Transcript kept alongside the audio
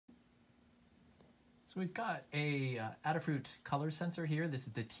So we've got a Adafruit color sensor here. This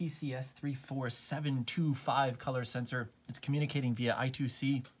is the TCS34725 color sensor. It's communicating via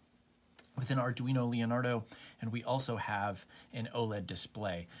I2C with an Arduino Leonardo, and we also have an OLED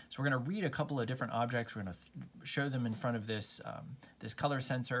display. So we're going to read a couple of different objects. We're going to show them in front of this this color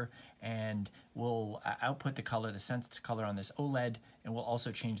sensor, and we'll output the color, the sensed color on this OLED, and we'll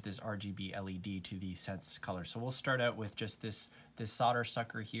also change this RGB LED to the sensed color. So we'll start out with just this solder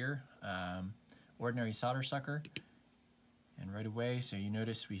sucker here. Ordinary solder sucker, and right away, so you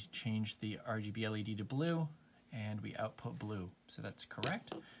notice we changed the RGB LED to blue and we output blue, so that's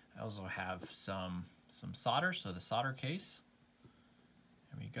correct. I also have some solder, so the solder case,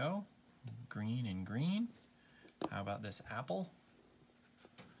 there we go, green and green. How about this apple?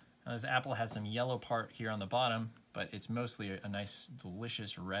 Now this apple has some yellow part here on the bottom, but it's mostly a nice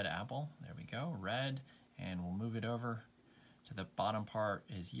delicious red apple. There we go, red, and we'll move it over. The bottom part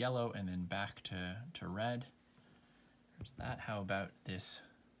is yellow and then back to red. There's that. How about this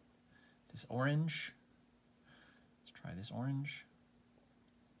orange? Let's try this orange.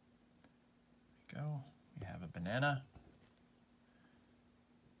 There we go. We have a banana.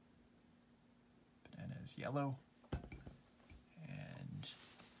 Banana is yellow. And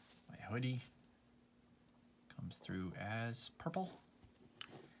my hoodie comes through as purple.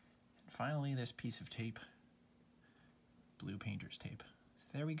 And finally, this piece of tape, blue painter's tape. So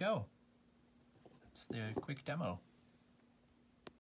there we go. That's the quick demo.